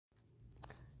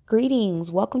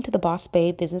Greetings. Welcome to the Boss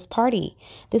Babe Business Party.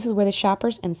 This is where the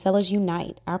shoppers and sellers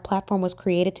unite. Our platform was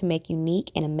created to make unique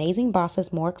and amazing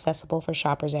bosses more accessible for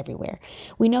shoppers everywhere.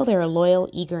 We know there are loyal,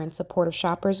 eager, and supportive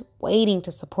shoppers waiting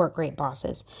to support great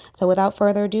bosses. So without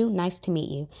further ado, nice to meet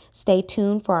you. Stay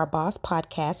tuned for our boss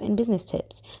podcast and business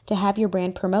tips. To have your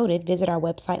brand promoted, visit our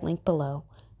website link below.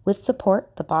 With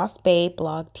support, the Boss Babe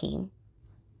blog team.